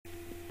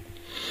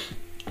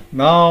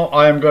Now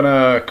I'm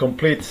gonna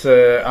complete,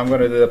 I'm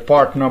gonna do the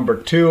part number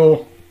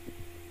 2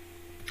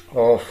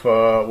 of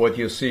what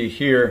you see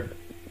here.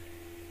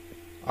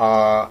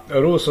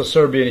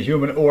 Russo-Serbian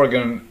human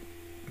organ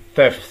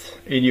theft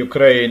in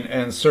Ukraine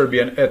and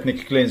Serbian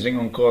ethnic cleansing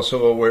on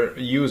Kosovo were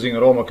using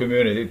Roma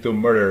community to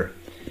murder.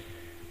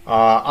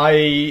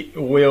 I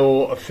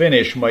will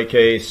finish my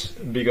case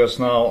because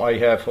now I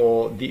have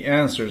all the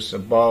answers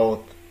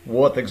about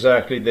what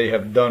exactly they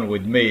have done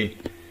with me.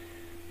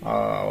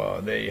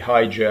 They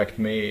hijacked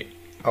me,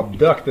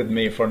 abducted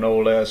me for no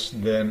less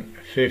than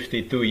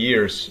 52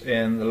 years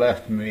and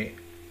left me.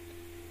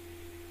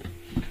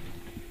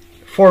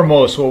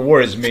 Foremost, what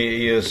worries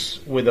me is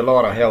with a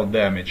lot of health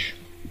damage.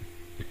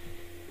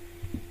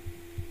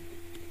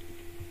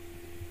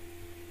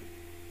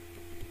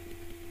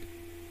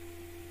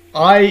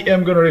 I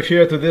am going to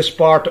refer to this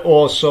part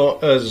also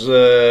as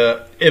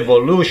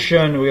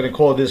evolution. We're going to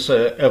call this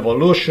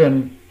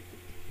evolution.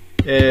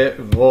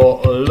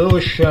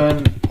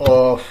 Evolution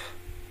of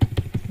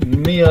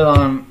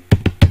Milan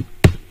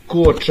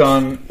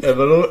Kucan.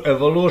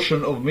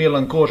 Evolution of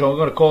Milan Kucan. I'm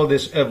going to call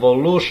this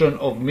evolution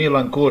of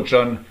Milan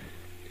Kucan.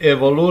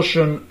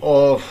 Evolution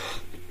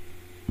of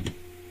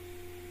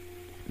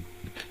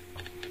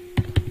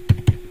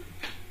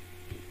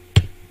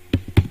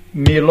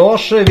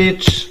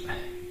Milosevic.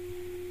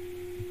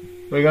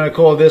 We're going to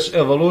call this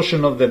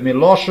evolution of the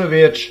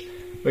Milosevic.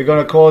 We're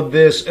going to call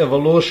this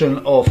evolution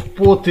of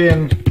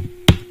Putin.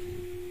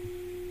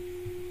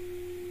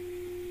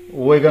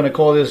 We're going to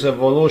call this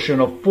evolution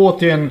of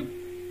Putin.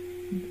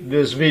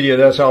 This video,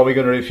 that's how we're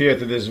going to refer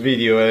to this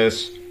video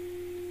as.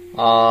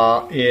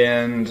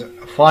 And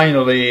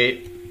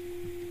finally,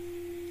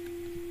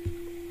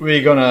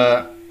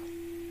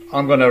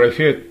 I'm going to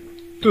refer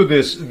to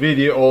this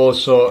video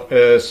also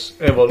as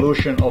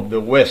evolution of the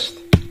West.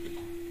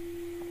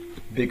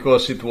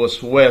 Because it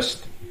was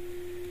West.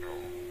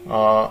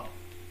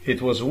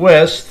 It was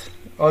West.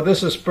 Oh,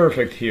 this is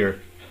perfect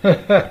here.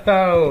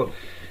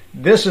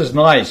 This is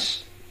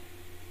nice.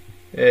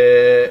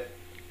 And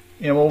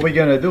what we're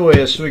gonna do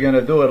is we're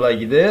gonna do it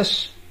like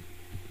this.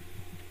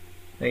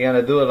 We're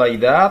gonna do it like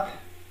that.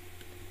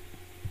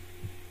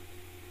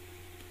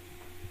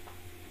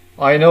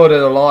 I know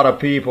that a lot of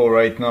people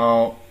right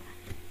now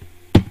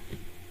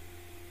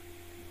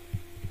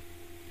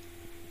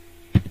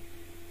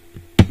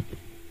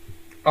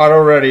are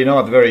already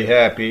not very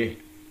happy,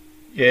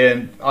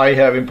 and I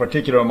have in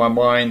particular in my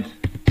mind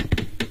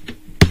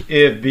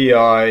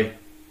FBI,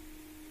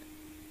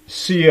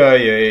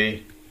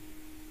 CIA,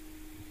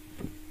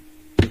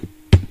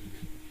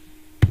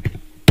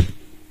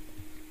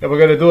 and we're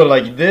gonna do it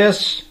like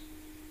this.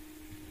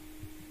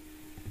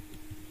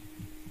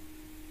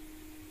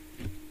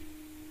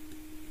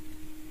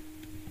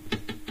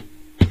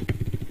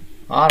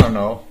 I don't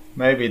know,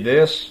 maybe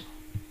this.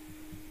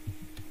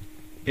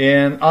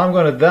 And I'm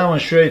going to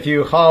demonstrate to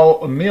you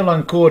how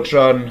Milan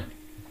Kucan,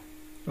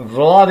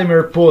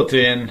 Vladimir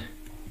Putin,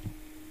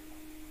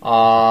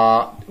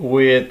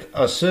 with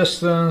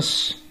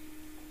assistance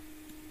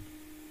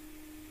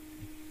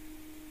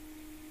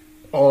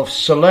of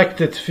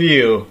selected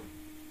few,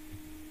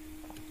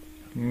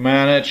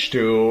 managed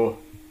to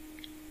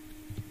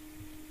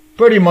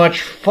pretty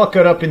much fuck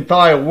it up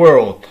entire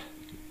world.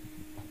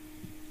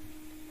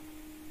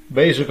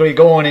 Basically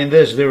going in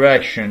this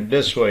direction,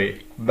 this way,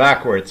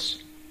 backwards.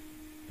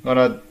 I'm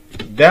gonna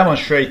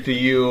demonstrate to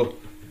you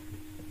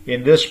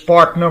in this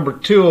part number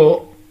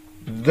 2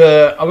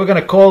 we're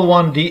gonna call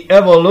one the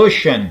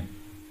evolution.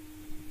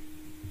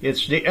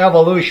 It's the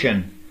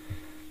evolution.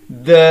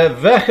 The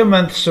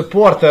vehement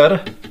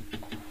supporter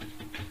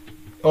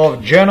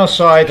of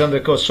genocide on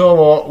the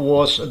Kosovo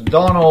was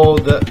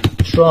Donald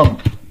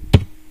Trump.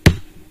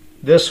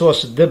 This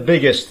was the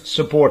biggest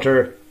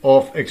supporter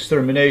of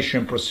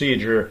extermination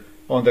procedure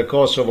on the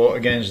Kosovo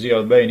against the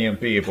Albanian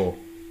people.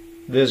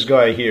 This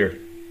guy here.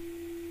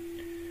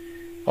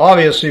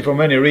 Obviously, for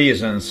many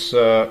reasons,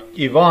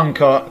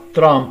 Ivanka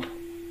Trump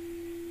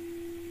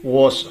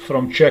was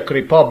from Czech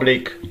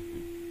Republic,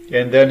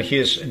 and then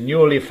his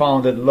newly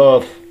founded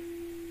love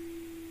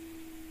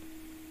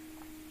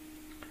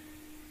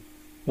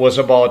was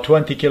about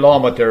 20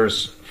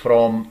 kilometers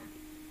from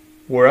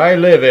where I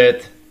live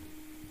at,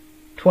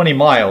 20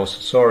 miles,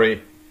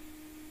 sorry.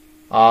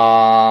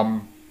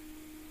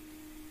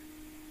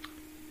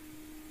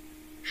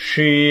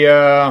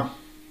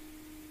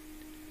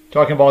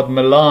 Talking about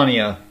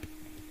Melania,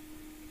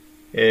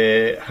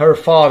 her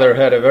father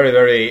had a very,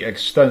 very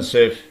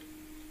extensive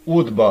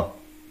UDBA,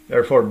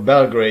 therefore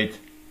Belgrade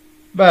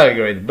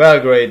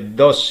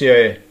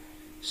dossier,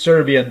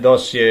 Serbian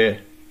dossier,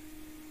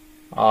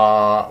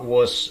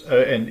 was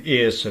and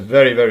is a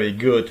very, very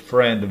good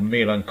friend of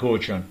Milan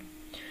Kucan.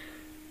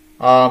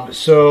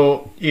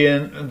 So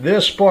in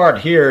this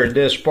part here,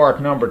 this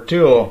part number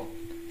 2,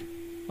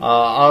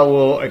 I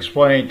will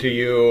explain to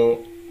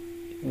you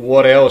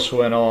what else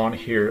went on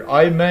here.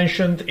 I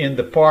mentioned in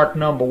the part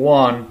number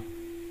 1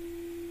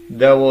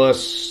 there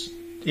was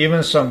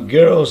even some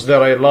girls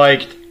that I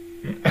liked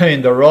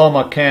in the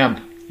Roma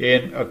camp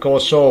in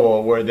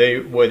Kosovo, where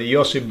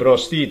Josip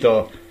Broz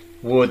Tito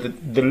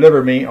would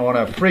deliver me on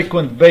a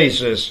frequent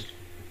basis,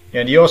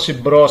 and Josip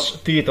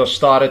Broz Tito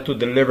started to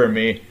deliver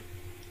me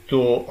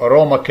to a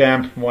Roma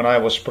camp when I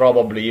was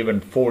probably even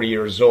 4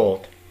 years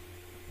old.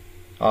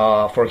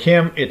 For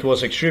him, it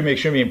was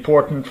extremely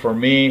important for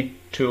me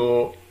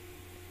to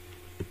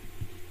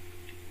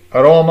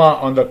Roma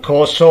on the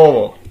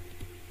Kosovo,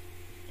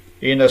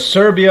 in the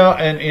Serbia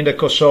and in the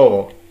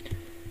Kosovo.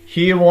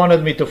 He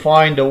wanted me to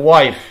find a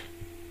wife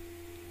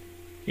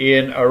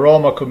in a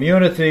Roma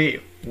community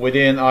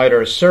within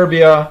either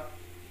Serbia,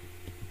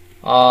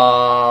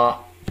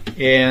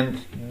 and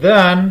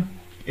then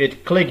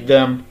it clicked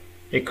them.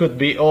 It could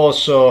be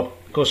also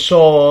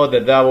Kosovo,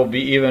 that would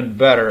be even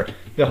better.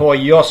 The whole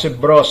Josip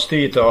Broz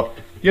Tito.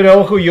 You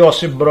know who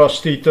Josip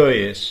Broz Tito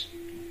is?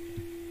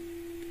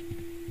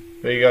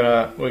 We're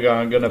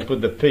gonna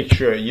put the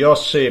picture.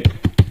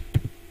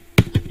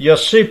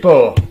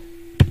 Josipo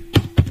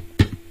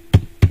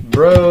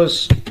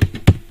Broz,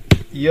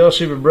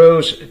 Josip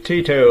Broz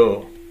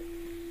Tito,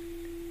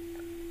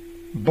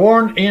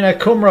 born in a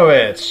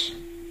Kumrovec.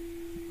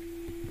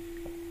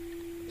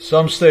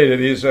 Some say that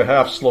he's a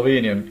half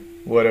Slovenian,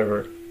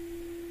 whatever.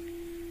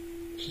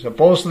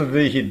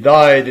 Supposedly he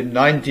died in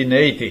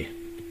 1980.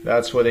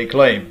 That's what they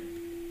claim.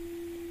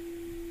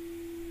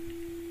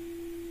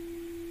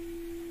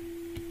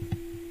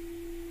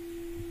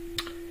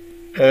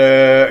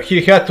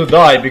 He had to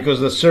die because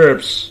the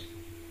Serbs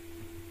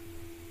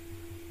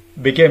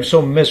became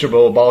so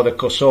miserable about the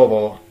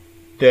Kosovo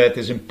that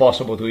is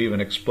impossible to even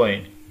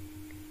explain.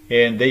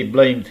 And they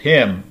blamed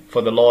him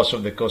for the loss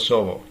of the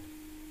Kosovo.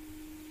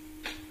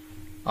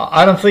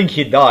 I don't think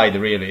he died,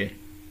 really.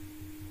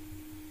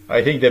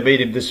 I think they made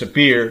him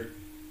disappear.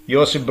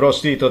 Josip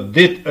Broz Tito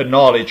did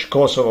acknowledge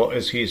Kosovo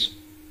as his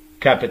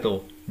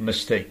capital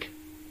mistake.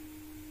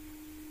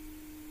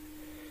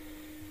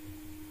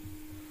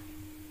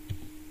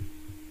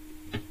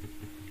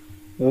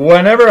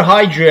 Whenever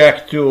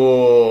hijacked to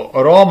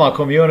a Roma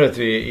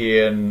community,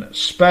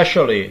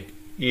 especially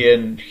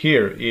in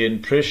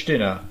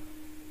Pristina,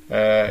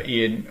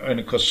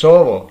 in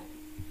Kosovo,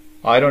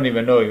 I don't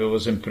even know if it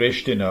was in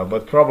Pristina,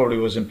 but probably it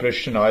was in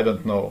Pristina, I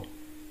don't know.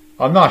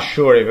 I'm not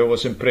sure if it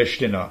was in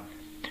Pristina.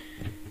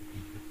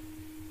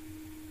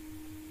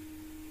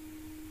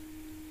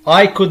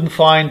 I couldn't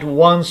find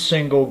one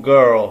single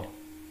girl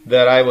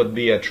that I would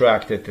be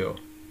attracted to.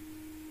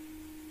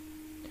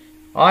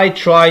 I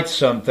tried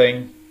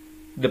something.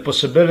 The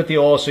possibility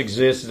also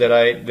exists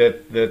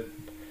that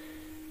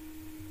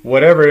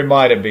whatever it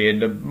might have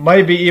been,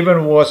 maybe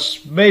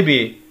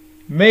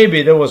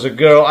there was a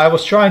girl. I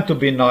was trying to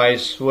be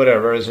nice,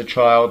 whatever, as a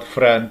child,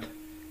 friend,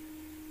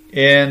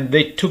 and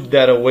they took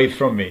that away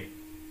from me.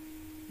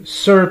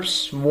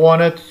 Serbs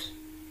wanted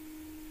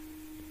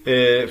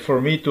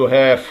for me to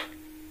have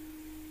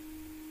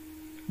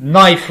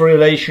knife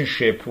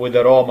relationship with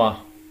the Roma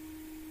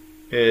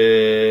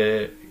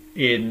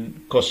in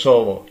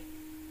Kosovo.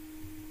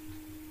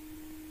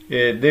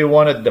 They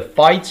wanted the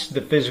fights,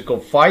 the physical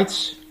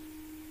fights,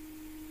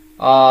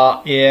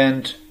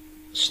 and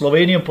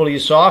Slovenian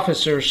police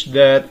officers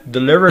that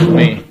delivered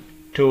me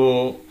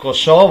to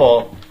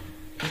Kosovo,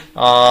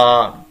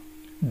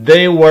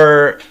 they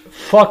were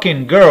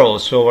fucking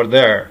girls over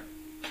there.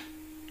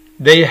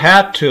 They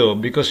had to,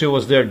 because it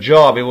was their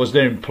job, it was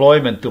their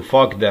employment to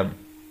fuck them.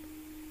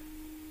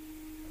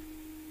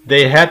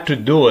 They had to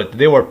do it.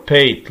 They were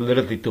paid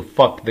literally to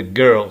fuck the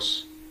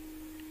girls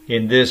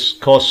in this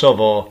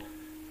Kosovo.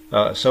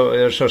 So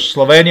there's a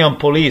Slovenian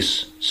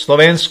police,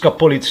 Slovenska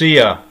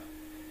policija.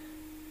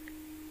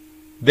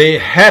 They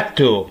had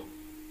to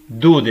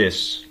do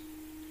this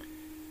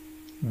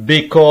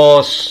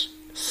because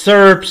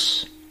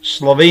Serbs,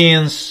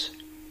 Slovenes,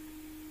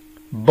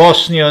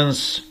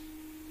 Bosnians,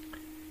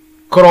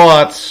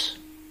 Croats,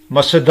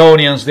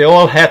 Macedonians, they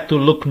all had to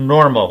look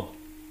normal.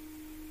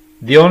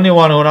 The only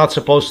one who not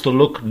supposed to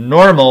look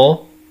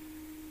normal,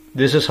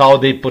 this is how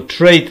they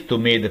portrayed to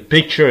me the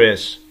picture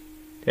is,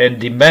 and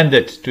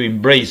demanded to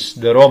embrace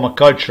the Roma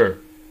culture,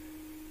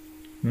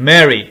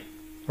 marry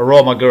a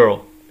Roma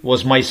girl,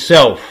 was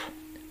myself.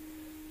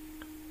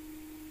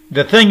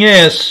 The thing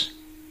is,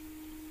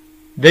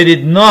 they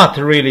did not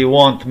really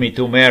want me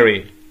to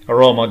marry a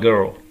Roma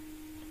girl.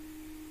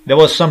 There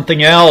was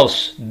something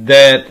else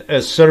that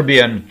a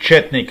Serbian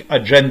Chetnik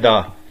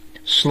agenda,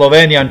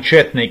 Slovenian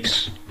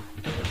Chetniks,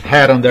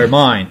 had on their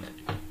mind.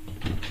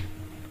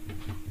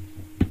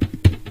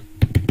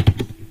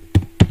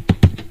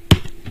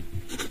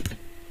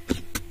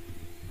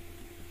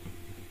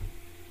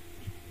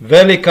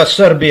 Velika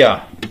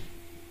Serbia.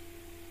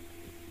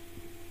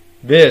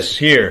 This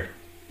here.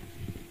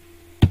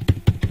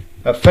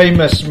 A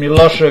famous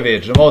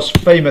Milosevic, the most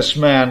famous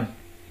man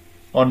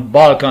on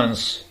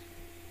Balkans,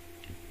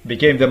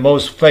 became the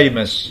most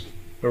famous,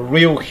 a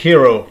real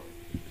hero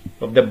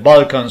of the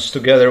Balkans,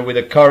 together with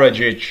a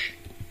Karadzic,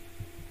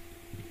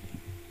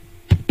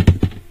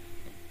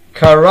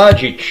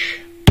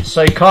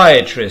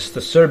 psychiatrist,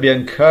 the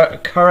Serbian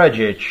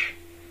Karadzic,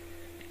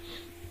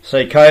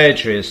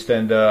 psychiatrist,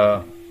 and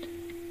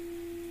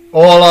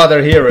all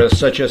other heroes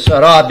such as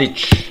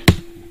Radic,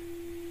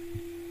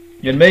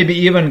 and maybe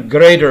even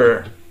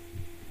greater.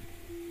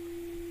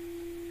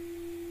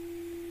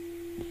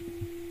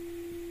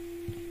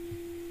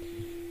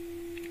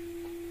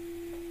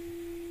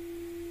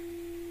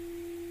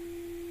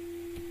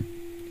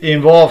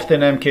 Involved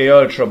in MK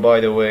Ultra, by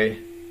the way.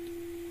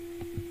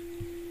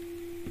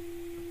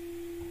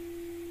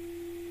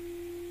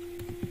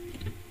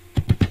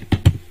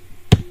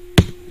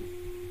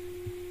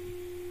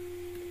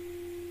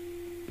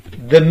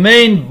 The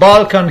main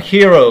Balkan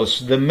heroes,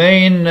 the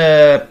main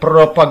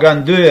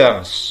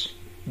propagandeurs,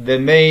 the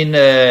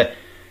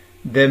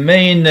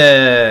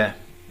main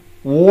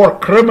war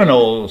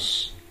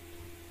criminals,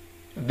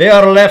 they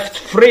are left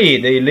free.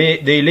 They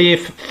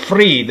live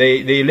free.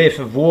 They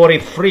live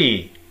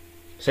worry-free.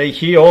 Say,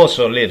 he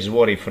also lives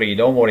worry-free.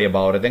 Don't worry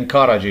about it. And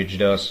Karadzic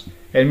does.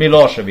 And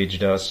Milosevic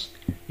does.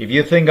 If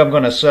you think I'm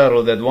gonna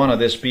settle that one of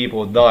these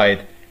people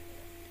died,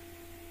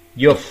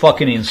 you're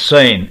fucking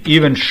insane.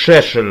 Even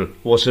Shechel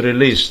was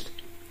released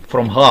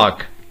from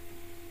Hague.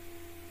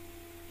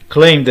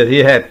 Claimed that he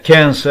had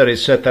cancer,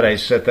 etc.,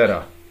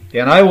 etc.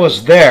 And I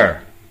was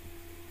there.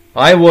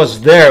 I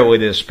was there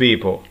with these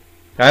people.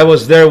 I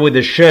was there with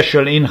the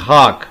Shechel in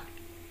Hague.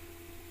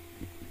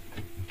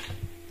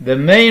 The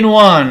main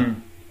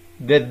one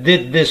that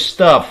did this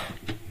stuff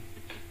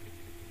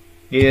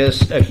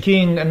is a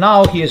king.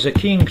 Now he is a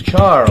King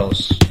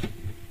Charles.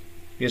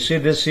 You see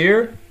this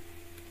here?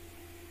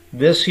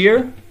 This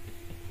here?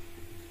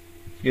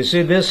 You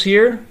see this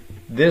here?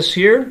 This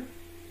here?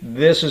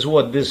 This is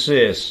what this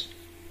is.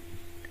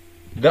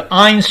 The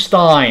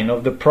Einstein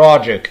of the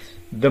project.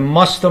 The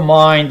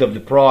mastermind of the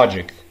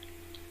project.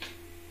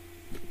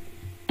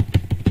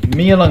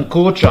 Milan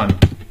Kučan.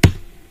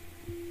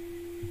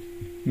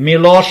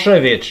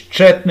 Milosevic,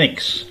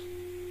 Četniks.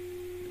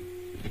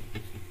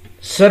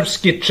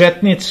 Srpski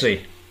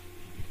Četnici.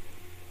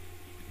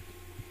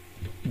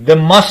 The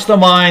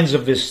masterminds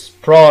of this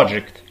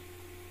project.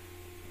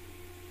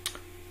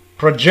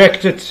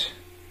 Projected,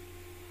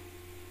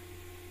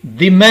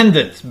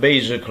 demanded,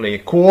 basically,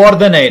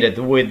 coordinated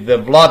with the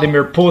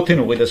Vladimir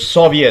Putin, with the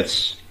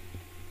Soviets.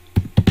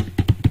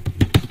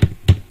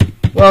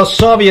 Well,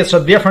 Soviets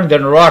are different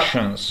than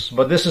Russians,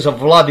 but this is a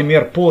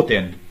Vladimir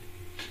Putin.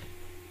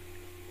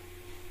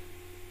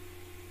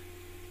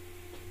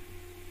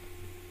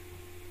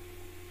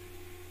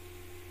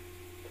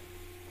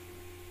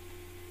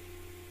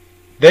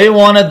 They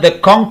wanted the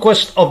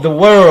conquest of the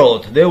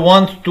world. They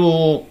want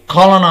to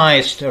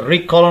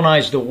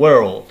recolonize the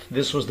world.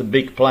 This was the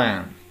big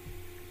plan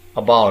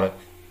about it.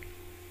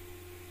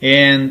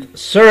 And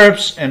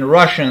Serbs and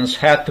Russians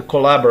had to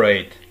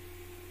collaborate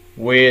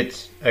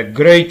with a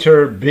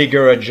greater,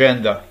 bigger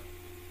agenda.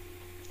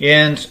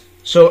 And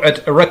so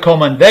at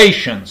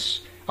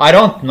recommendations, I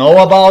don't know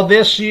about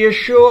this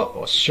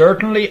issue.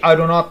 Certainly I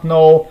do not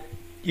know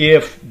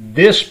if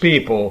these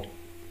people,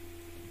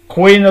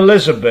 Queen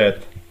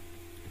Elizabeth,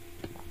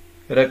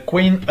 I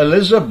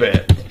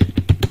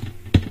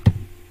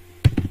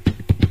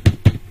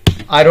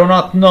do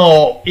not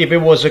know if it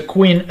was a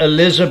Queen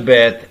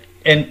Elizabeth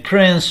and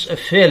Prince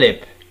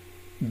Philip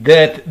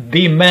that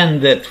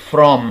demanded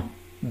from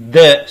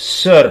the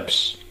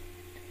Serbs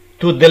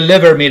to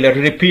deliver me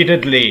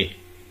repeatedly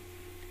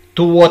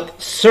to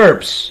what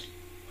Serbs.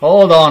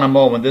 Hold on a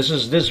moment. This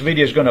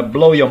video is going to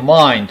blow your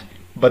mind,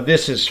 but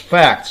this is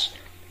facts.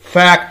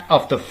 Fact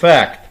after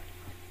fact.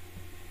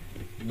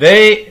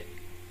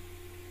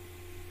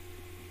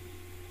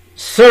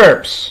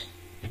 Serbs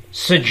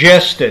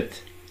suggested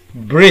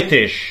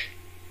British.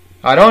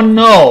 I don't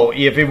know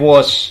if it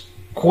was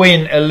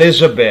Queen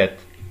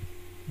Elizabeth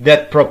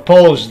that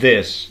proposed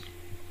this.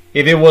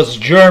 If it was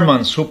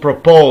Germans who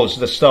proposed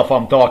the stuff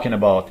I'm talking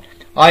about.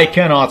 I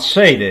cannot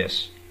say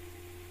this.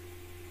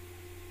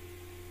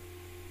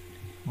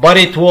 But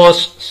it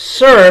was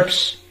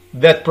Serbs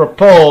that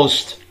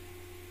proposed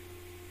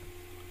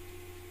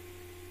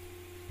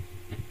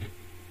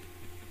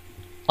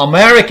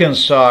American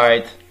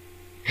side,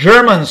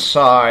 German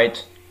side,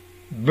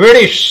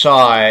 British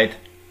side,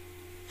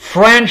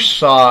 French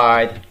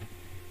side,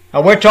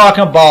 and we're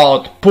talking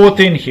about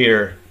Putin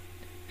here.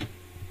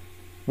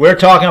 We're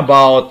talking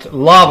about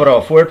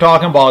Lavrov. We're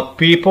talking about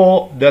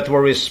people that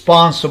were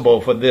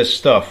responsible for this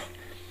stuff.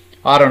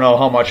 I don't know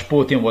how much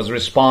Putin was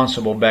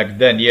responsible back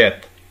then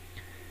yet.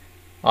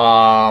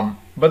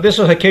 But this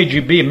was a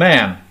KGB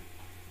man.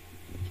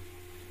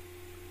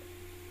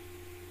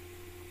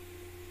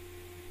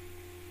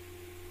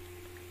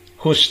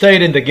 Who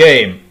stayed in the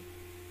game.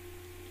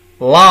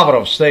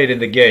 Lavrov stayed in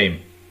the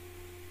game.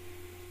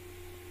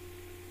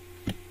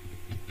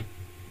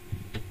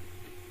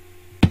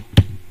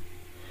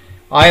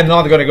 I am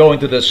not going to go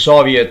into the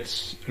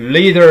Soviet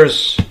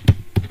leaders.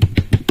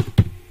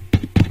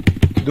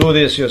 Do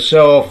this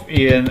yourself.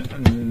 In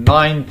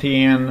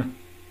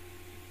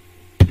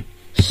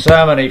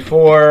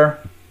 1974,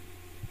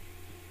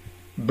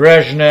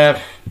 Brezhnev.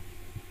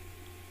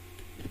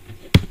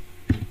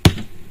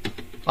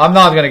 I'm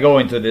not going to go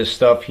into this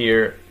stuff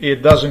here.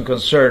 It doesn't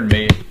concern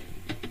me.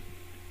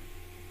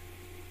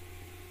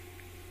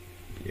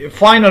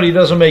 finally it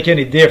doesn't make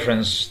any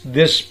difference.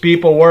 These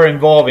people were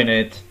involved in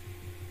it.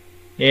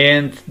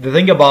 And the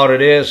thing about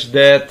it is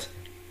that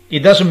it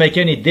doesn't make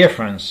any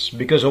difference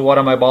because of what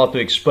I'm about to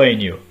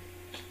explain you.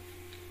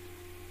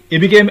 It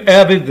became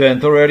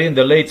evident already in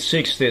the late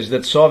 60s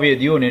that Soviet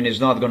Union is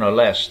not going to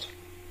last.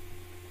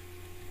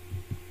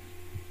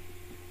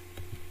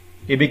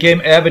 It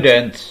became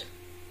evident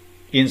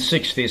in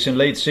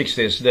late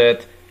 60s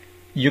that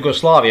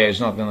Yugoslavia is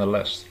not going to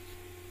last.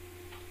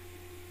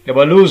 They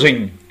were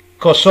losing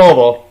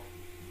Kosovo,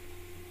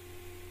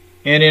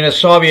 and in the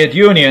Soviet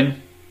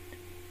Union,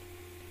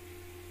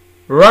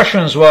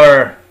 Russians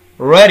were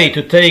ready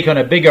to take on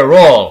a bigger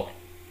role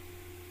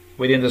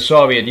within the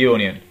Soviet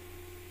Union.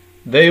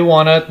 They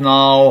wanted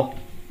now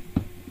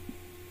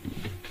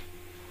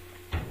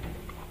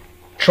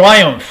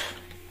triumph.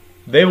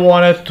 They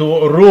wanted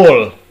to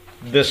rule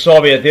the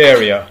Soviet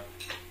area.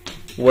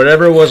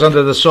 Wherever was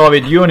under the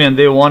Soviet Union,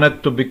 they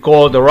wanted to be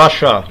called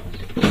Russia,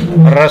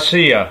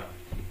 Russia.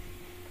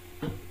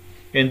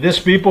 And these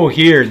people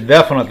here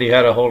definitely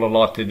had a whole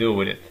lot to do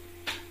with it.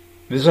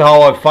 This is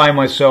how I find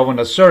myself in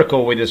a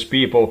circle with these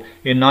people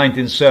in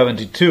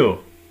 1972.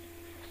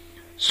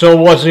 So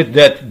was it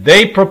that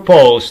they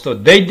proposed or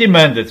they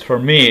demanded for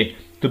me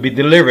to be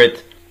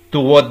delivered to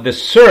what the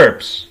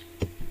Serbs,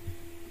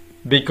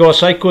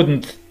 because I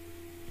couldn't,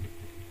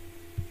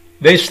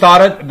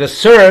 the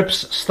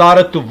Serbs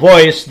started to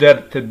voice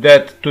that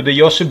to the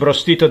Josip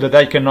Broz Tito that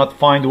I cannot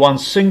find one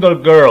single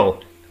girl,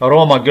 a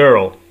Roma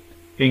girl,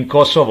 in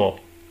Kosovo,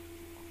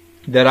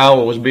 that I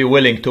would be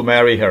willing to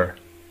marry her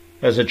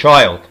as a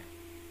child.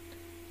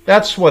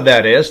 That's what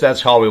that is.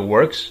 That's how it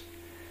works.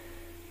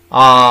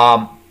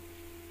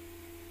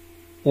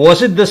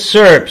 Was it the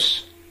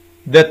Serbs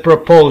that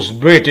proposed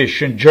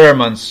British and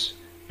Germans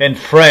and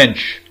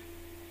French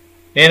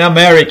and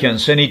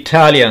Americans and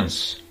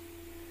Italians,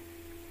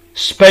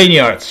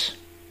 Spaniards,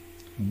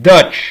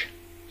 Dutch,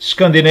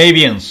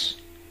 Scandinavians,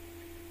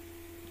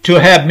 to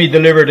have me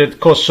delivered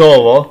at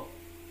Kosovo,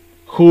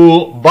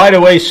 who, by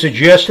the way,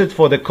 suggested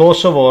for the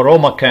Kosovo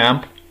Roma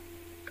camp,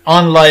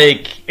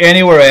 unlike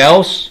anywhere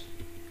else,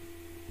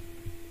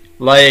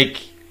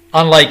 unlike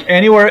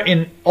anywhere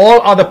in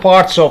all other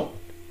parts of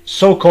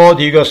so-called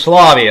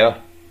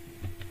Yugoslavia,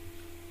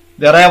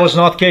 that I was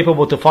not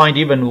capable to find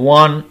even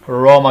one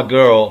Roma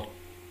girl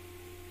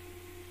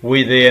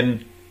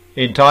within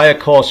entire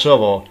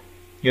Kosovo,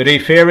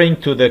 referring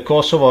to the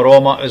Kosovo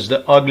Roma as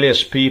the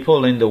ugliest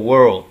people in the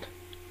world.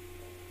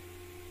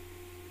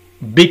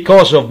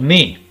 Because of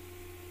me.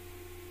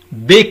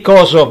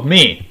 Because of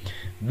me.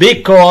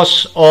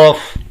 Because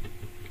of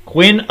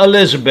Queen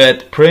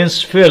Elizabeth,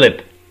 Prince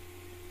Philip.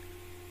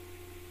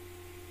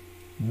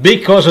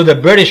 Because of the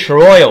British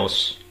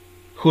royals,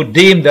 who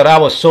deemed that I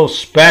was so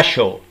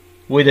special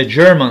with the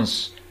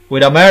Germans,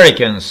 with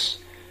Americans.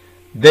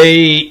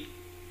 They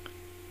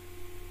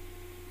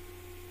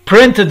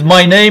printed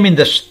my name in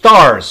the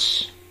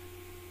stars,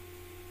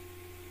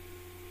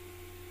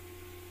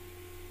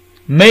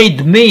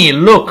 made me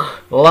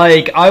look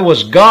like I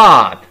was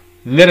God,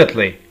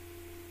 literally,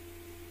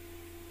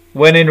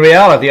 when in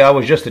reality I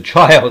was just a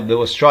child that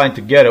was trying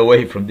to get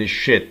away from this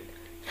shit,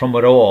 from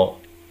it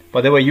all.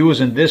 But they were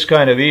using this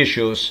kind of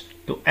issues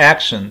to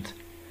accent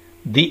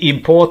the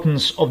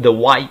importance of the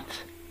white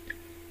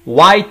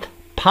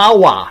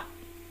power.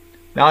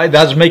 Now, it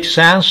does make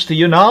sense to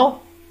you now?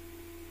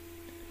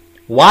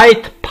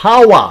 White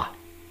power.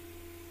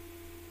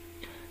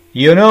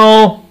 You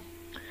know,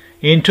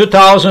 in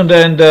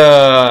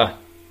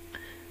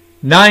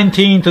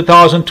 2019,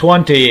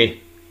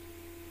 2020,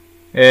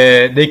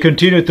 they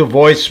continued to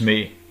voice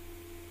me.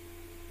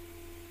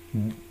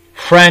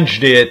 French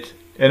did,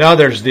 and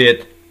others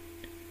did,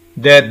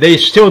 that they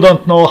still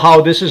don't know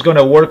how this is going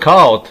to work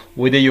out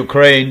with the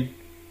Ukraine,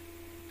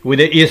 with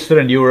the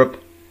Eastern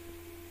Europe,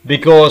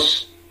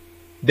 because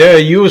they're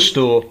used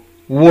to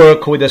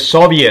work with the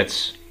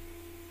Soviets,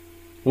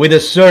 with the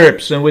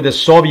Serbs and with the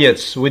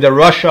Soviets, with the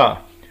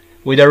Russia,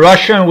 with the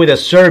Russia and with the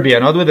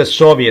Serbia, not with the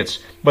Soviets,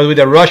 but with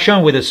the Russia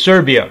and with the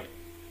Serbia.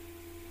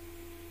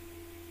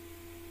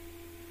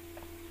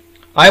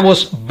 I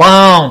was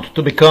bound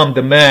to become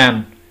the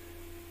man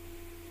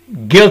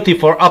guilty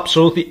for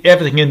absolutely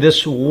everything in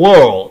this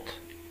world.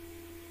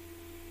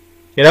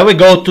 And I will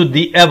go to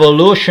the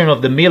evolution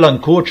of the Milan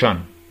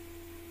Kuchan.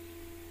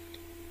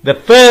 The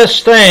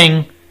first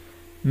thing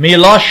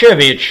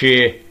Milosevic,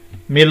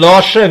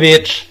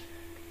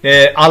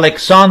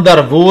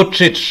 Aleksandar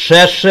Vucic,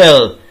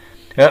 Šešelj,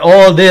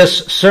 all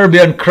these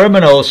Serbian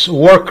criminals,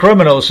 war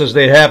criminals as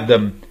they have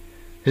them.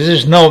 This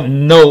is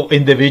no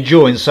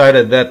individual inside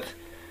of that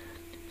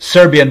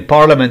Serbian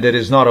parliament that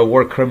is not a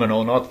war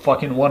criminal. Not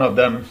fucking one of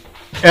them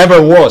ever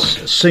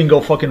was, a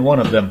single fucking one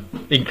of them,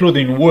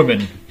 including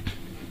women.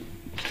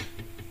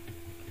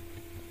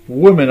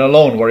 Women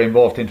alone were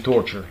involved in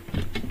torture.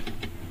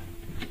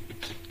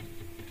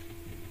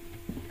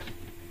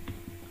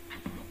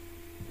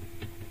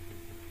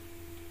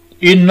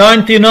 In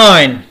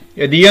 1999,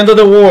 at the end of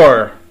the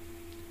war,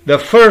 the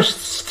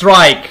first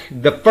strike,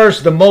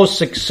 the most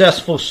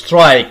successful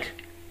strike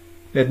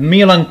that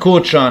Milan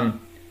Kucan,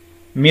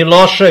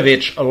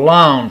 Milosevic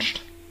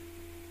launched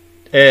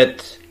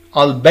at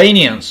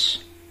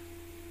Albanians,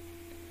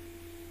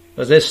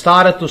 as they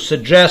started to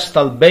suggest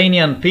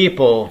Albanian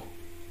people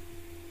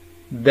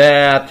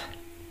that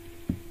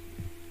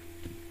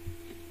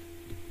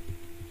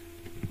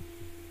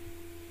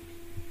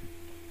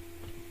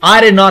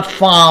I did not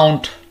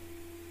found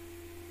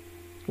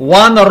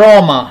one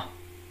Roma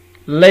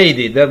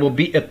lady that would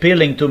be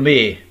appealing to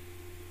me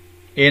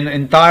in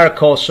entire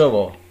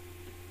Kosovo.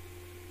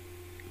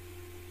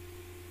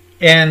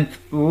 And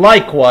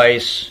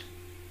likewise,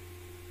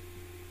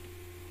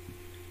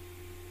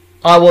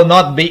 I will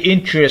not be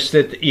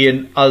interested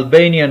in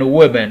Albanian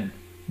women,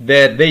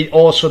 that they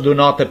also do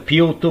not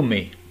appeal to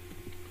me.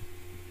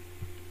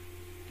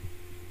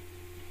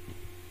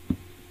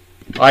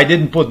 I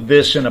didn't put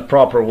this in a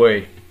proper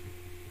way.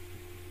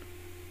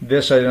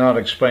 This I did not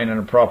explain in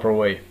a proper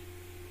way.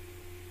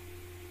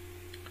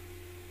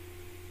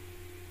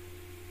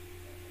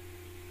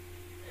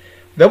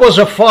 There was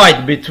a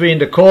fight between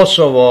the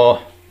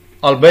Kosovo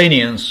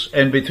Albanians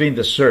and between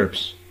the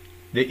Serbs.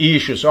 The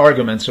issues,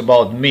 arguments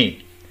about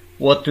me,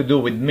 what to do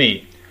with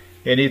me.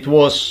 And it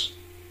was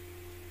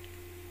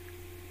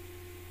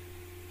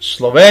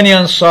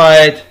Slovenian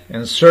side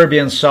and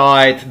Serbian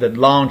side that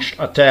launched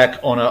attack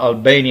on an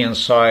Albanian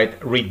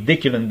side,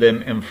 ridiculing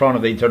them in front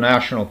of the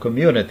international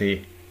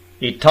community.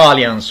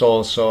 Italians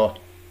also,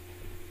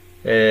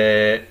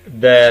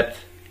 that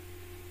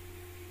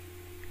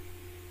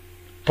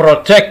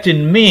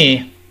protecting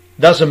me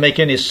doesn't make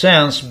any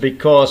sense,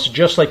 because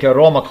just like a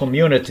Roma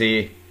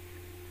community,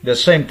 the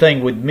same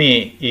thing with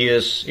me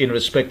is in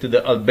respect to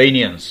the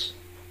Albanians.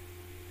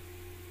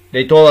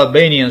 They told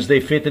Albanians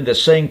they fit in the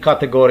same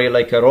category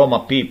like a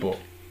Roma people.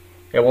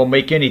 It won't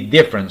make any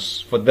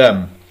difference for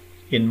them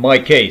in my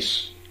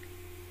case.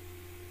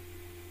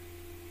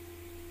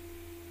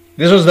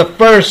 This was the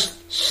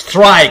first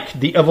strike,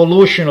 the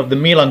evolution of the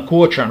Milan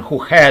Kucan, who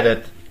had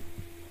it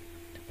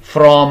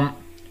from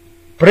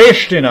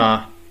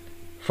Pristina,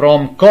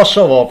 from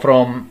Kosovo,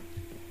 from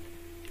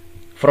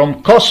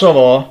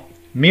Kosovo.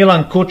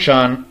 Milan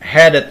Kucan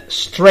had it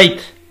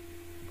straight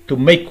to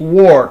make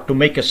war, to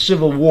make a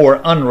civil war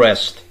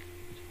unrest.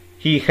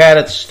 He had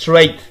it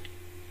straight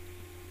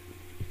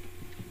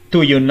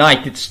to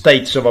United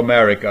States of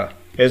America.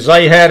 As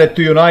I had it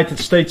to United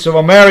States of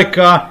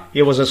America,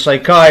 it was a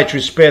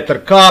psychiatrist, Petar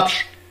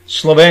Kapš,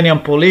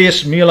 Slovenian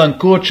police, Milan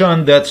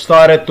Kucan, that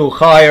started to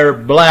hire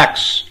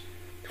blacks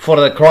for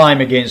the crime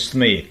against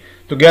me.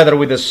 Together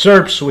with the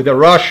Serbs, with the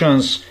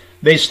Russians,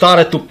 they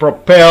started to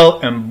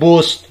propel and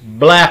boost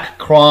black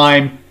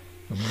crime,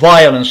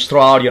 violence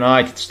throughout the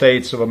United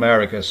States of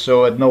America.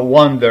 So no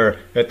wonder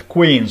at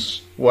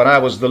Queens, when I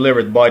was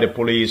delivered by the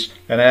police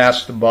and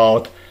asked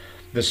about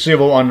the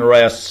civil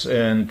unrests,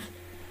 and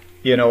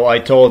I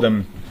told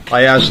them,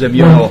 I asked them,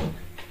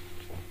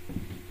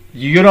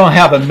 you don't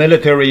have a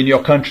military in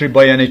your country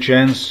by any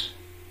chance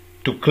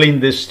to clean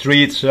the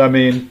streets? I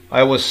mean,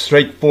 I was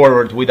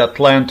straightforward with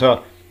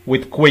Atlanta,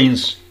 with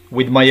Queens,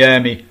 with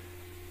Miami.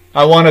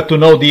 I wanted to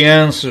know the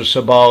answers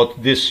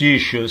about these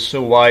issues,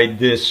 why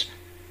this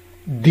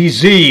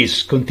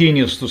disease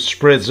continues to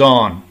spread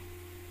on.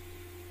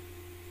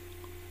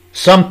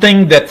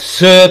 Something that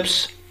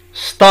Serbs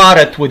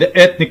started with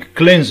ethnic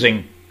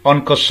cleansing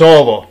on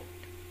Kosovo,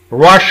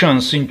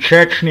 Russians in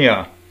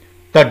Chechnya,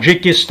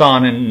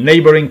 Tajikistan and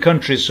neighboring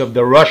countries of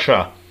the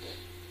Russia,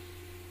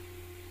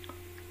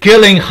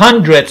 killing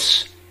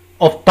hundreds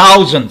of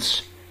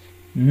thousands,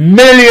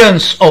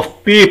 millions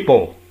of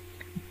people,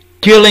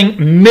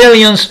 killing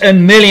millions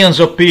and millions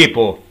of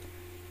people,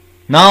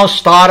 now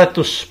started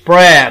to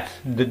spread,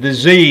 the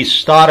disease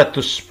started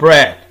to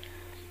spread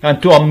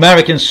onto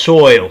American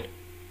soil,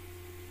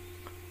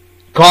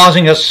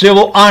 causing a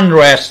civil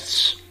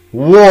unrests,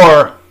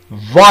 war,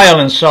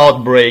 violence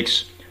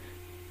outbreaks,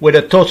 with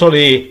a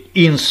totally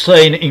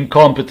insane,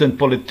 incompetent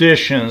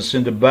politicians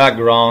in the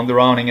background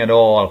running it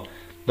all,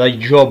 like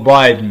Joe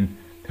Biden,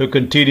 who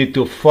continued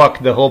to fuck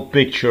the whole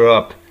picture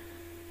up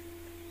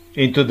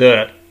into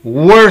the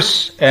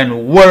worse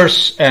and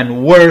worse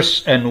and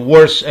worse and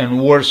worse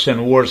and worse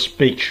and worse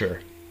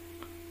picture.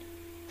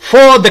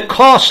 For the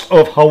cost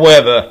of,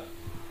 however,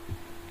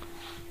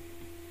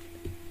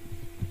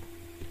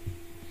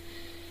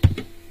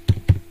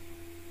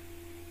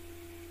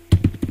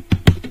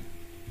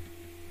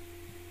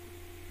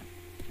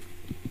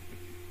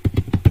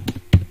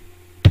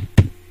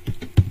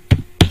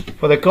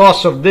 for the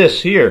cost of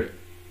this here,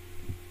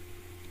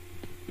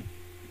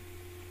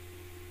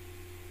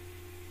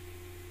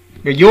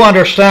 you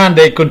understand,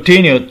 they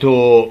continue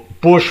to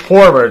push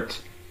forward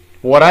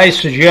what I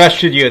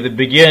suggested you at the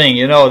beginning,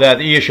 that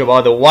issue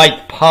about the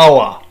white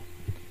power,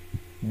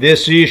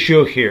 this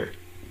issue here.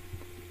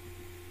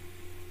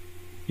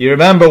 You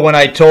remember when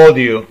I told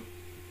you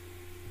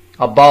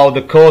about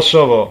the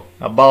Kosovo,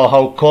 about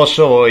how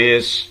Kosovo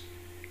is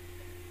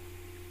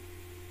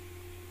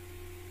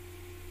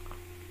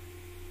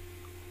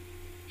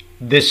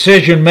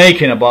decision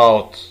making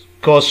about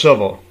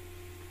Kosovo.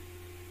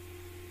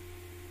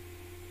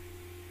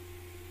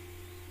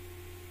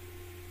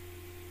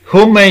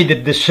 Who made the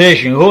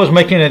decision? Who was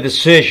making the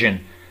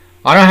decision?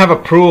 I don't have a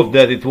proof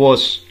that it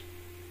was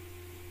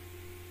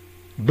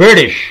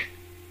British,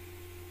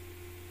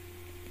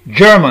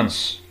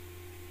 Germans,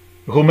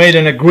 who made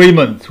an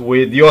agreement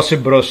with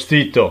Josip Broz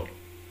Tito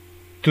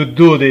to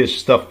do this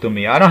stuff to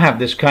me. I don't have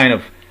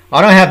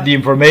the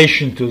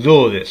information to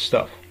do this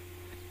stuff.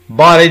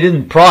 But I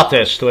didn't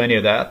protest to any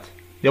of that.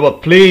 They were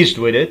pleased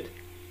with it.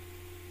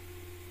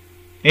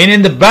 And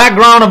in the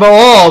background of it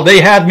all, they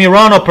had me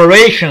run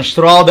operations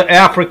throughout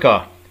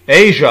Africa,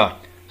 Asia,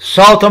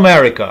 South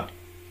America.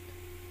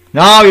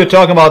 Now you're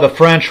talking about the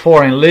French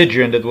Foreign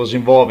Legion that was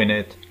involved in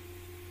it.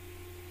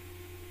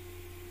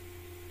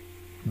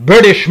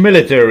 British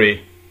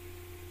military.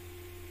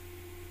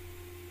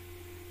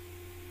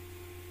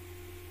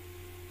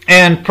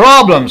 And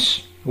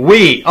problems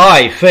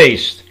I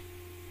faced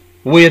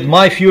with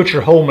my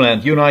future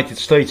homeland, United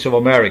States of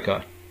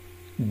America,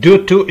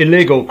 due to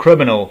illegal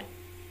criminal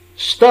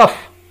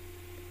stuff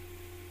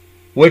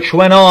which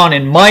went on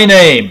in my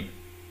name.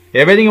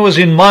 Everything was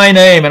in my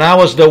name, and I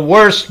was the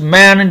worst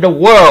man in the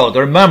world.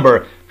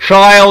 Remember,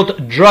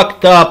 child,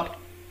 drugged up,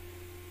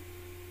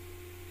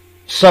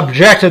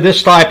 subject to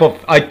this type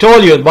of... I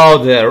told you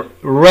about the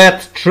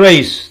rat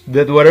trace,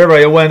 that wherever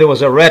I went there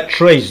was a rat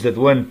trace that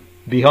went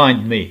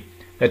behind me,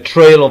 a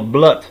trail of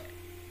blood.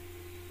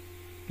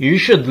 You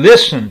should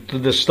listen to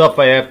the stuff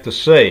I have to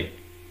say,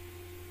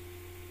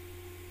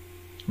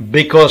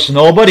 because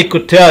nobody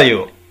could tell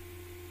you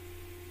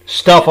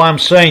stuff I'm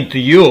saying to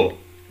you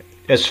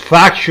as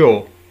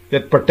factual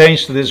that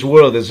pertains to this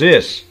world as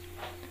this.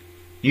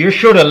 You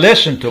should have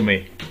listened to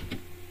me.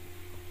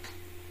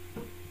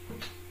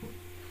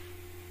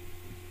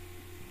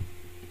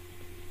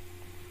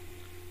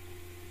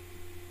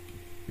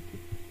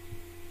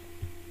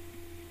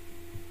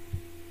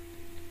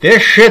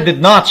 This shit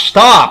did not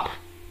stop.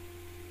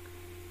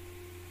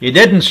 It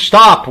didn't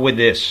stop with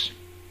this.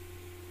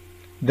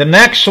 The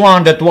next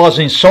one that was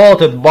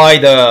insulted by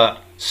the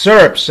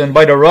Serbs and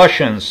by the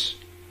Russians,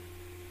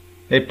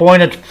 they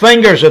pointed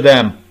fingers at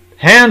them,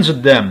 hands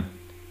at them,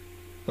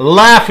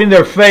 laugh in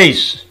their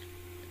face.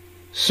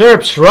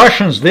 Serbs,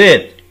 Russians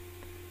did.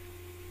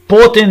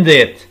 Putin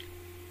did.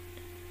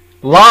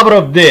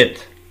 Lavrov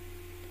did.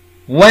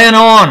 Went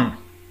on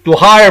to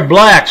hire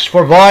blacks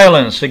for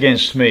violence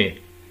against me.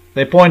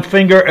 They point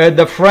finger at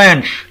the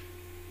French,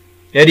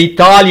 at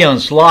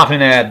Italians,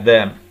 laughing at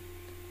them.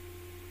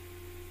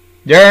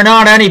 They're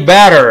not any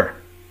better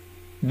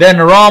than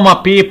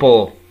Roma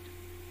people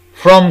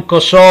from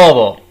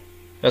Kosovo,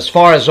 as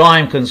far as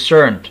I'm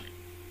concerned.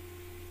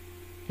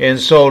 And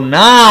so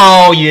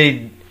now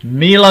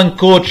Milan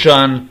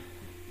Kucan,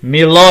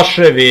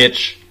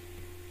 Milosevic,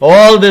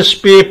 all these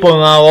people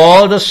now,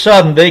 all of a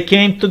sudden they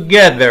came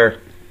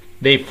together,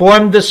 they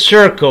formed the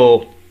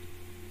circle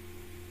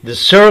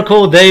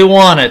they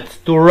wanted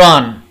to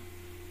run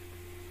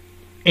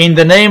in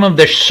the name of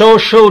the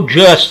social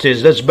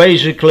justice. That's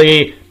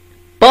basically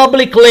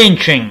public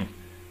lynching,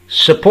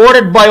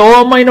 supported by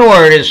all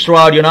minorities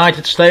throughout the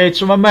United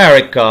States of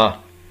America,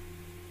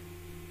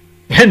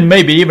 and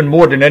maybe even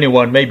more than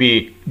anyone,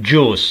 maybe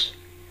Jews.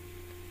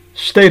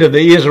 State of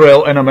the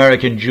Israel and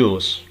American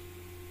Jews.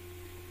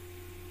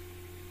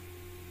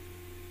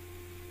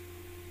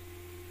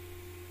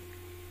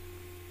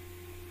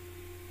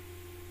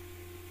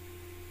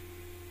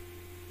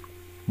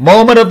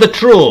 Moment of the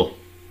truth.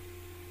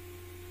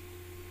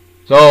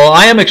 So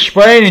I am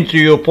explaining to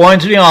you,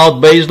 pointing out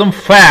based on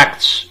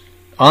facts,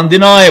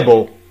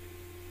 undeniable,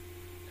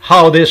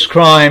 how this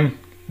crime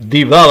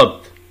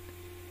developed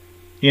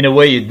in a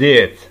way it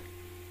did.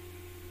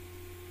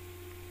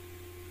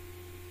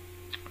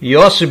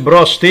 Josip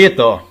Broz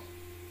Tito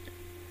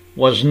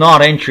was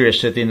not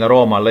interested in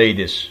Roma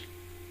ladies.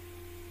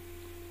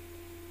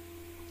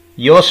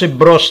 Josip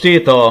Broz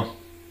Tito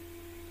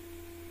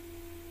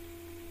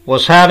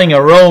was having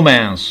a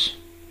romance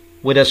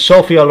with a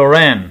Sofia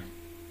Loren.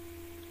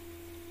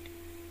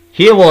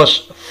 He was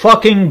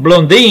fucking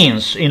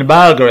blondines in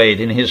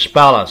Belgrade in his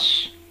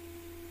palace.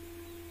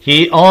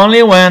 He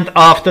only went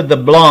after the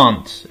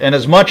blonde, and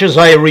as much as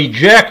I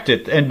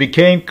rejected and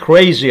became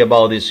crazy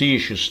about these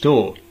issues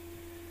too,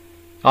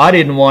 I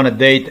didn't want to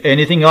date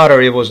anything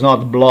other it was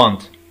not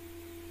blonde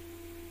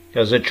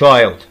as a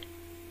child.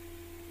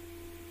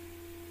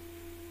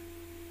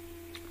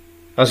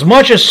 As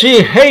much as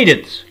he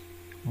hated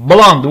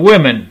blonde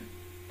women,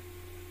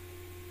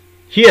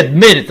 he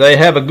admitted I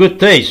have a good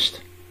taste.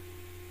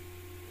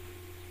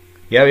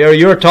 Yeah,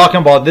 you're talking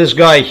about this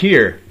guy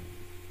here.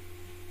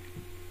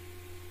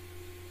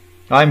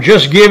 I'm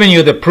just giving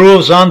you the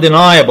proofs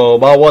undeniable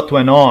about what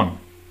went on.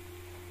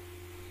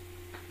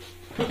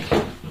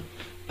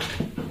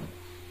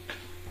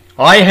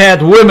 I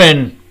had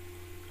women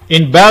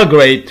in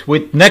Belgrade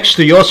with next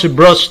to Josip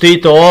Broz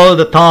Tito all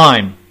the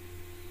time.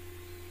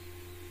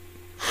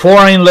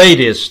 Foreign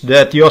ladies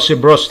that Josip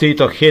Broz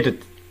Tito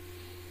hated.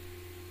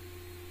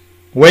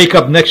 Wake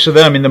up next to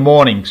them in the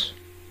mornings.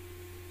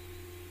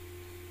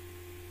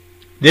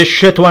 This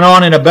shit went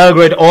on in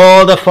Belgrade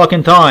all the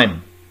fucking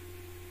time.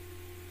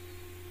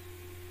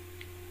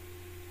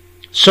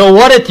 So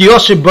what did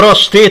Josip,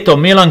 Broz, Tito,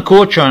 Milan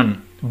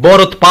Kucan,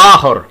 Borut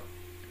Pahor?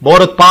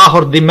 Borut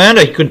Pahor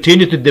demanded, he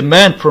continued to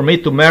demand for me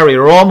to marry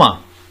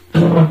Roma.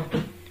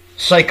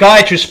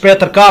 Psychiatrist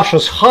Petar Kapš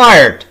was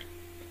hired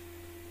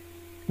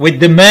with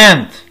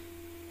demand.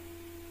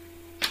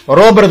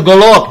 Robert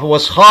Golob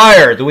was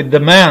hired with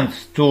demand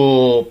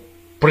to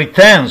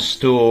pretend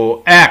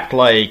to act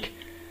like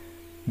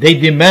they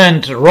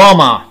demand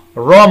Roma,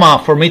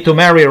 Roma, for me to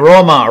marry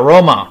Roma,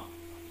 Roma.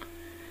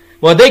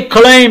 Well, they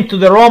claim to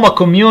the Roma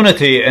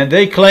community and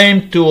they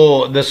claim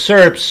to the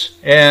Serbs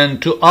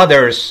and to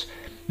others,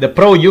 the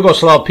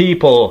pro-Yugoslav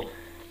people,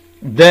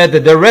 that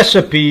the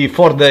recipe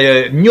for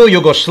the new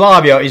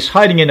Yugoslavia is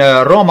hiding in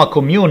a Roma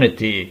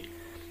community.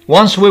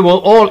 Once we will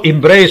all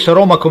embrace a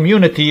Roma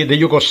community, the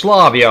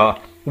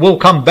Yugoslavia will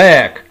come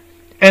back.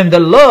 And the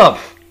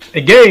love,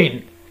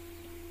 again,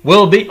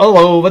 will be all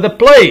over the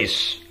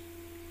place.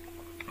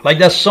 Like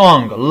that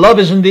song, Love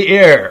is in the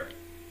Air.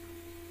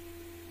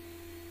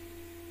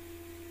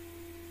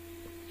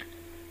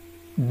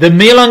 The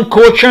Milan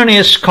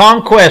Kucanist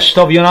conquest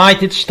of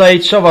United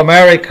States of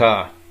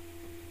America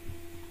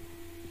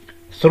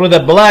through the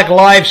Black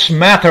Lives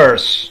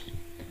Matters,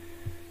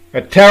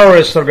 a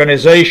terrorist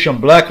organization,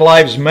 Black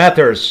Lives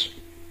Matters.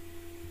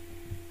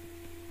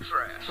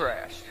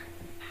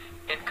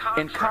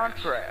 In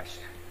contrast,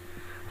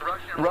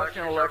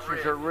 Russian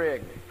elections are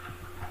rigged.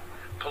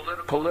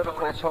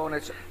 Political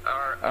opponents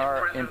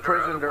are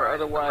imprisoned or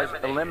otherwise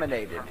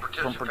eliminated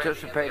from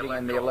participating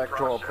in the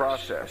electoral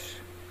process.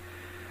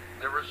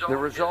 The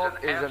result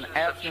is an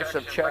absence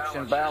of checks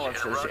and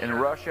balances in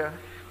Russia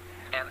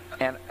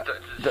and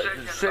the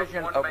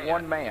decision of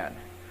one man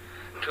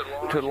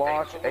to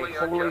launch a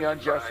wholly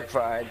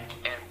unjustified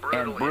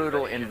and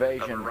brutal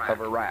invasion of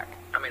Iraq.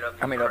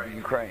 Of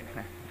Ukraine.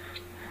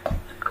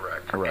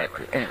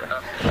 Iraq. Anyway.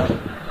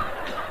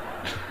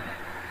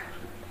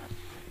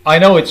 I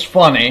know it's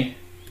funny,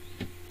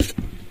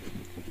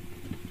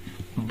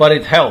 but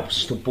it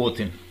helps to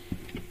Putin.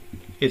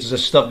 It's the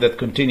stuff that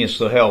continues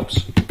to help.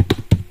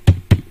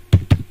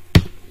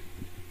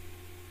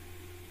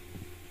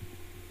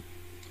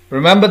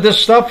 Remember this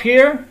stuff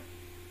here?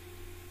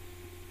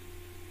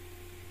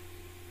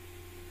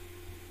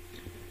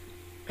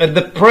 At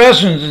the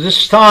present,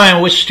 this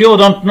time, we still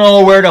don't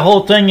know where the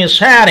whole thing is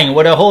heading,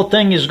 where the whole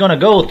thing is going to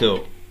go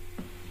to.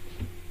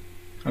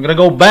 I'm going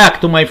to go back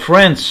to my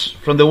friends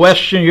from the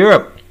Western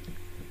Europe.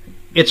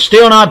 It's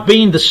still not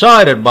being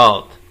decided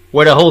about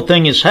where the whole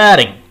thing is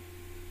heading.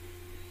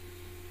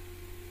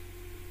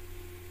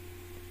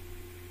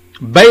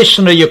 Based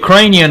on the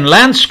Ukrainian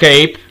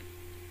landscape,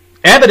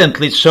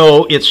 evidently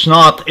so, it's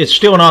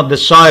still not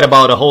decided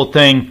about the whole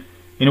thing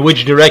in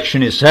which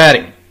direction it's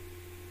heading.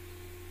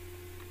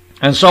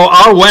 And so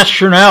our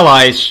Western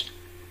allies,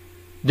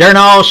 they're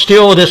now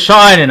still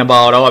deciding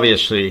about,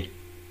 obviously,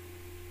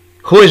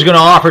 who is going to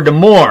offer them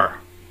more.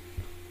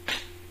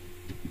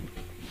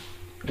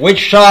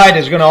 Which side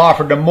is going to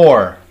offer them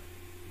more?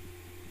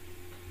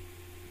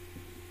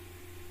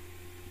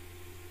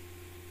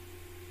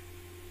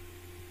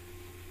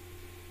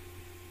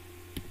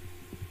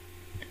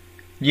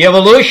 The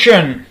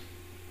evolution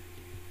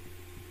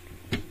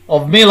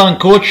of Milan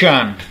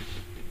Kucan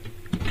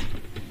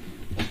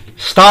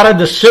started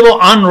the civil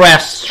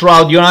unrest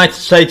throughout the United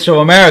States of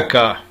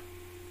America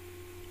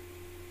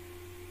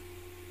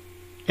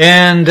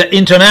and the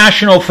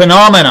international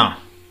phenomena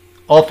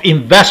of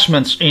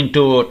investments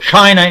into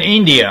China and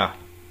India.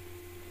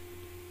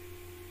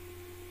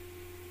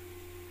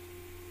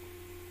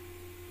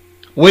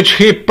 Which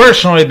he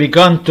personally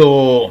began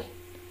to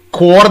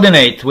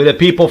coordinate with the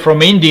people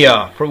from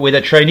India, with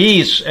the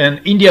Chinese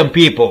and Indian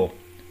people,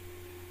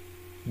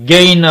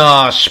 gain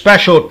a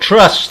special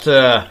trust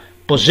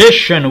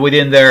position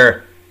within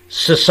their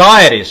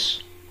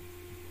societies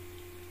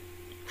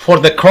for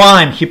the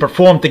crime he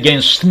performed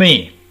against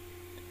me.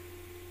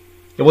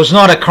 It was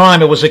not a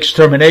crime, it was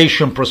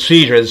extermination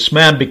procedure. This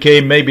man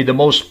became maybe the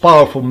most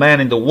powerful man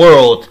in the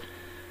world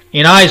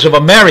in eyes of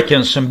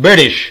Americans and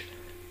British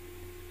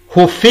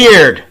who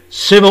feared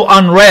civil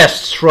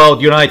unrest throughout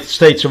the United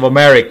States of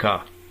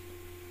America.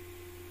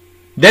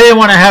 They didn't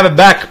want to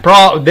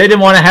have they didn't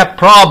want to have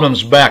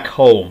problems back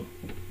home.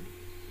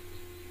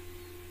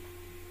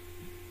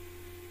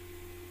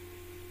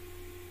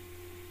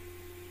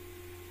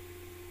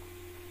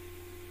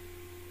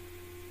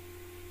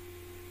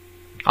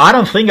 I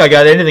don't think I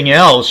got anything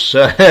else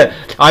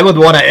I would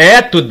want to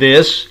add to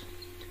this.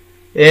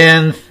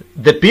 And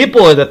the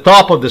people at the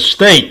top of the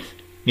state,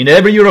 in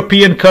every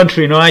European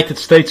country, United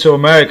States of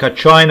America,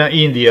 China,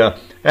 India,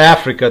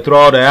 Africa,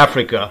 throughout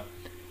Africa,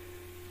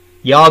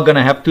 y'all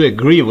gonna have to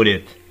agree with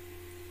it.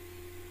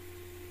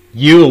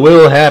 You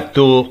will have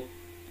to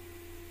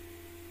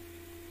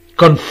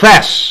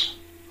confess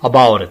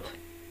about it.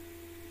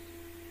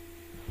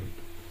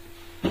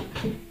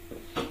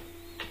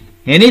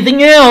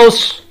 Anything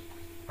else,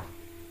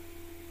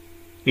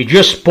 it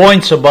just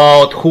points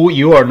about who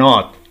you are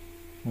not,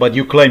 but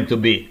you claim to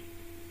be.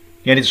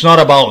 And it's not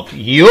about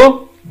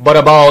you, but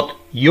about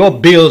your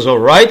bills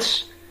of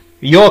rights,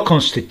 your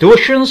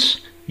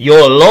constitutions,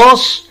 your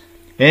laws,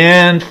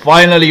 and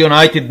finally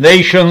United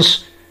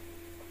Nations,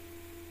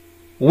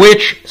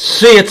 which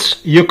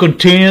seats you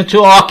continue to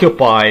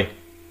occupy,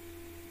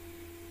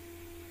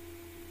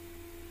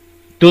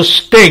 to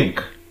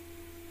stink.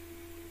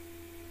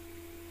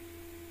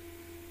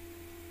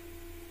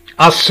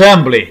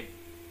 Assembly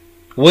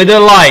with the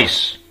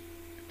lies,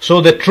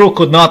 so the truth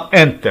could not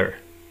enter.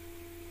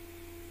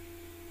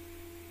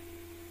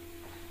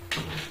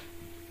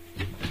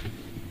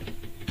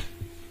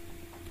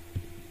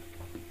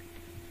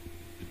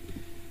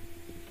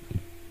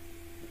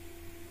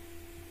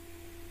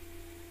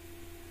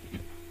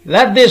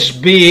 Let this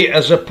be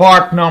as a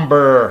part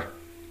number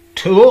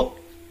 2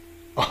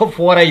 of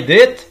what I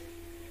did.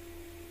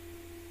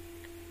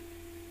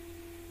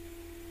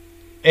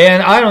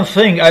 And I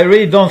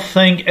really don't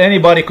think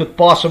anybody could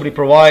possibly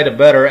provide a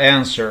better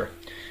answer.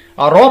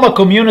 A Roma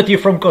community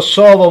from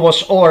Kosovo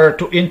was ordered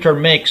to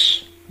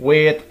intermix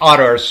with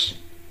other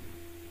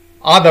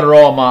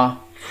Roma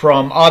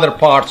from other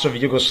parts of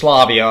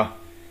Yugoslavia.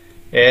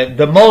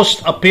 The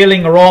most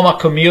appealing Roma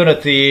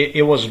community,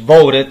 it was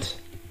voted,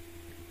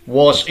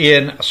 was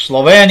in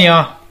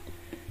Slovenia.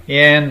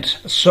 And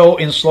so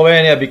in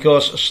Slovenia,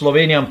 because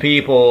Slovenian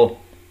people,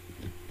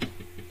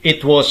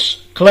 it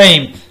was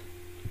claimed,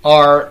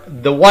 are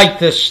the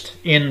whitest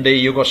in the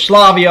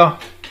Yugoslavia.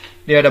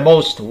 They are the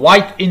most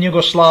white in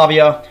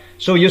Yugoslavia.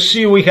 So you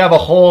see, we have a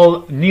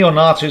whole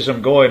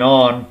neo-Nazism going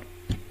on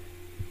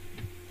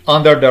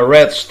under the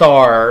Red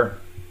Star,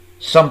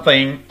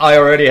 something I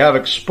already have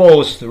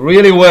exposed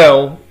really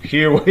well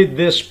here with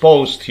this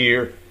post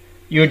here.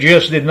 You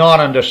just did not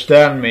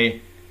understand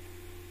me.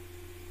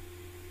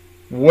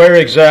 Where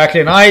exactly,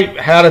 and I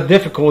had a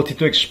difficulty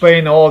to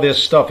explain all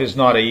this stuff is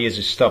not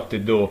easy stuff to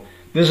do.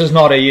 This is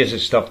not easy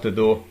stuff to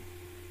do.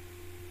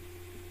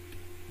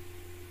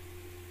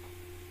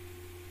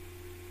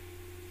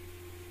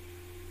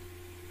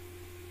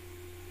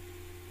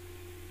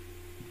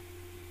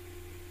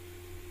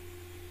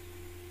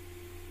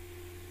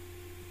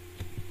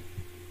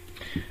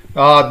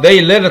 They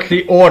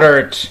literally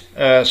ordered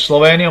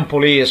Slovenian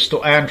police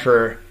to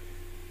enter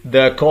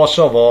the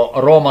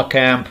Kosovo Roma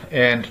camp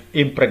and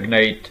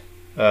impregnate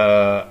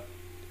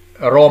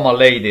Roma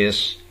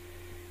ladies.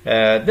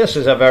 This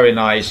is a very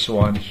nice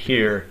one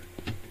here,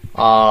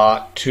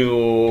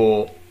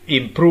 to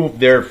improve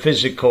their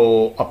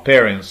physical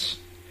appearance.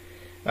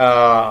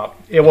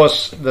 It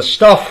was the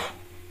stuff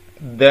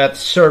that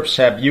Serbs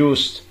have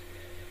used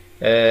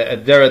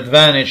at their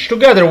advantage.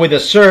 Together with the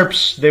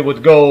Serbs, they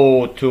would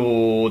go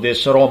to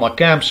these Roma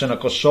camps in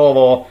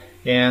Kosovo,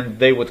 and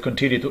they would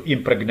continue to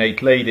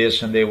impregnate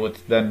ladies, and they would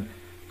then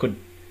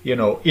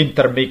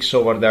intermix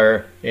over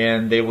there,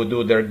 and they would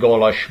do their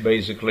gulash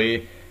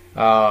basically,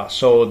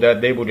 so that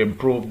they would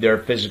improve their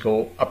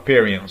physical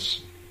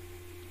appearance.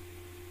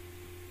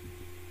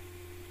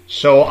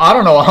 So I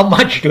don't know how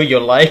much do you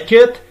like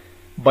it,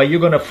 but you're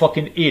gonna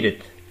fucking eat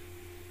it.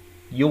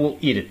 You will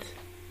eat it.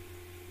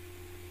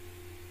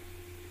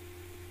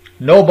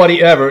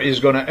 Nobody ever is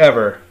gonna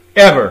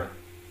ever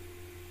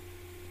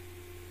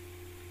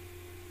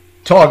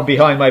talk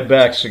behind my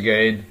backs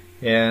again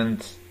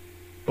and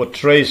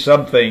portray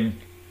something.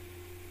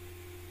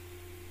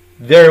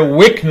 Their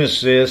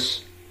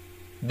weaknesses,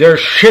 their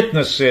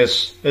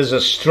shitnesses is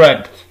a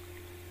strength.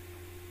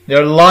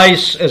 Their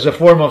lies is a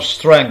form of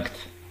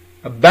strength.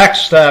 A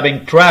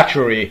backstabbing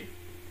treachery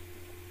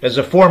is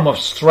a form of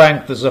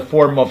strength, is a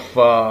form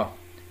of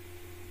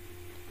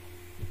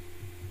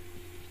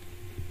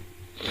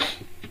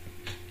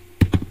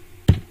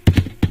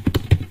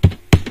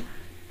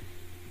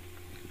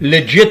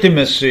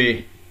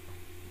legitimacy.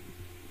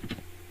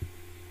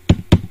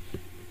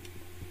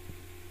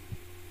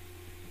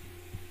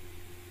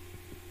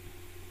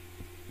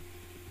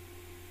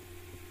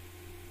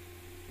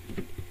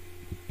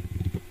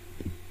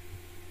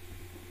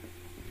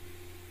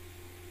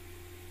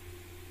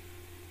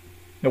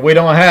 We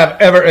don't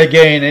have ever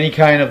again any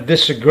kind of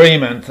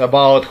disagreement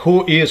about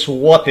who is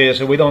what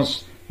is.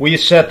 We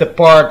set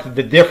apart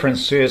the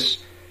differences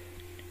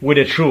with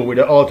the true, with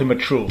the ultimate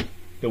truth.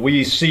 That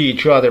we see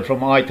each other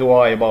from eye to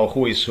eye about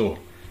who is who.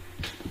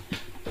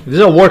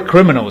 These are war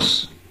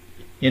criminals.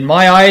 In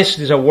my eyes,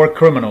 these are war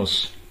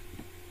criminals.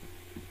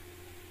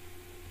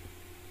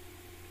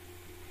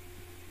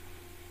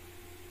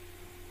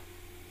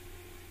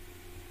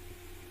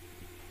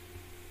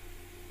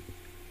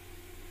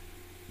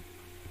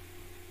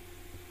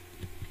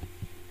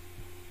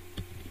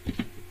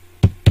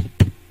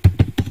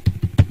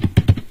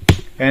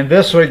 And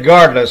this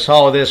regardless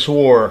how this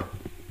war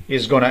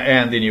is going to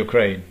end in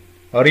Ukraine.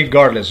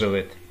 Regardless of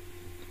it.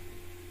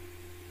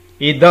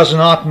 It does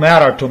not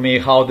matter to me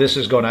how this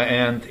is going to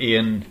end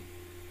in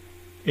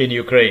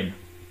Ukraine.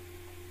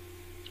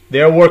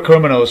 They are war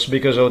criminals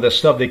because of the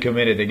stuff they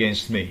committed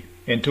against me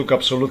and took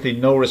absolutely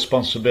no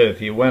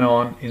responsibility. Went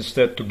on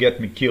instead to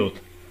get me killed,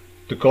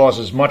 to cause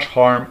as much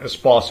harm as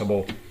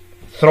possible,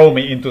 throw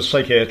me into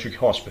psychiatric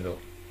hospital.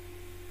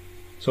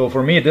 So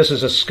for me, this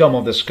is a scum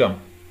of the scum.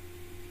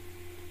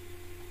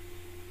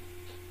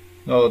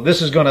 No,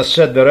 this is gonna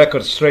set the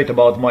record straight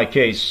about my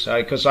case,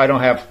 because I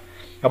don't have...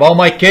 About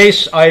my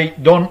case, I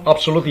don't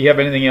absolutely have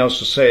anything else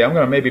to say. I'm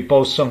gonna maybe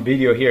post some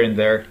video here and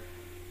there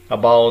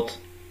about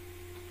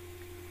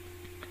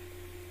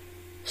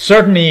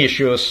certain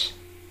issues,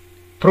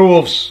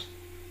 proofs,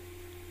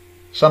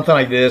 something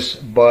like this,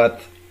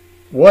 but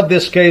what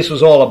this case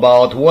was all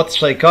about, what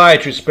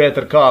psychiatrist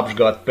Peter Kopsch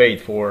got paid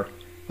for,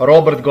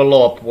 Robert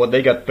Golop, what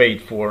they got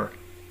paid for,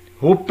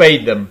 who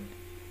paid them,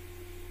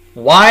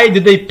 why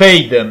did they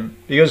pay them?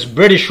 Because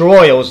British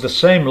royals, the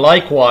same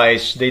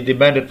likewise, they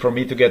demanded for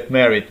me to get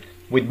married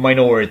with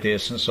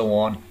minorities and so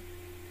on.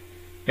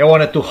 They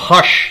wanted to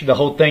hush the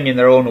whole thing in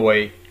their own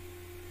way.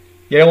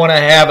 They don't want to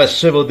have a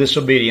civil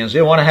disobedience.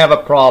 They want to have a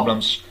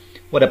problems.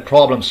 Well, the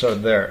problems are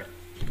there,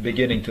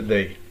 beginning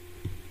today.